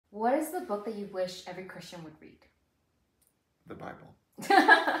What is the book that you wish every Christian would read? The Bible.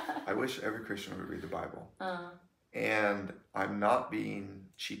 I wish every Christian would read the Bible. And I'm not being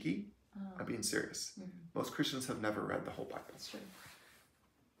cheeky. I'm being serious. Most Christians have never read the whole Bible. That's true.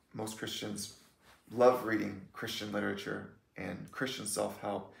 Most Christians love reading Christian literature and Christian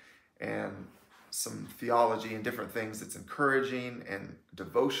self-help and some theology and different things that's encouraging and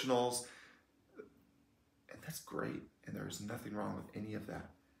devotionals. And that's great. And there's nothing wrong with any of that.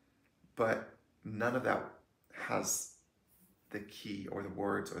 But none of that has the key or the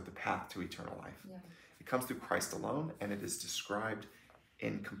words or the path to eternal life. Yeah. It comes through Christ alone, and it is described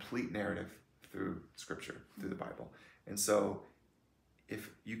in complete narrative through Scripture, through the Bible. And so if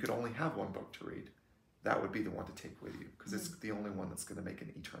you could only have one book to read, that would be the one to take with you, because it's the only one that's going to make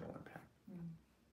an eternal impact.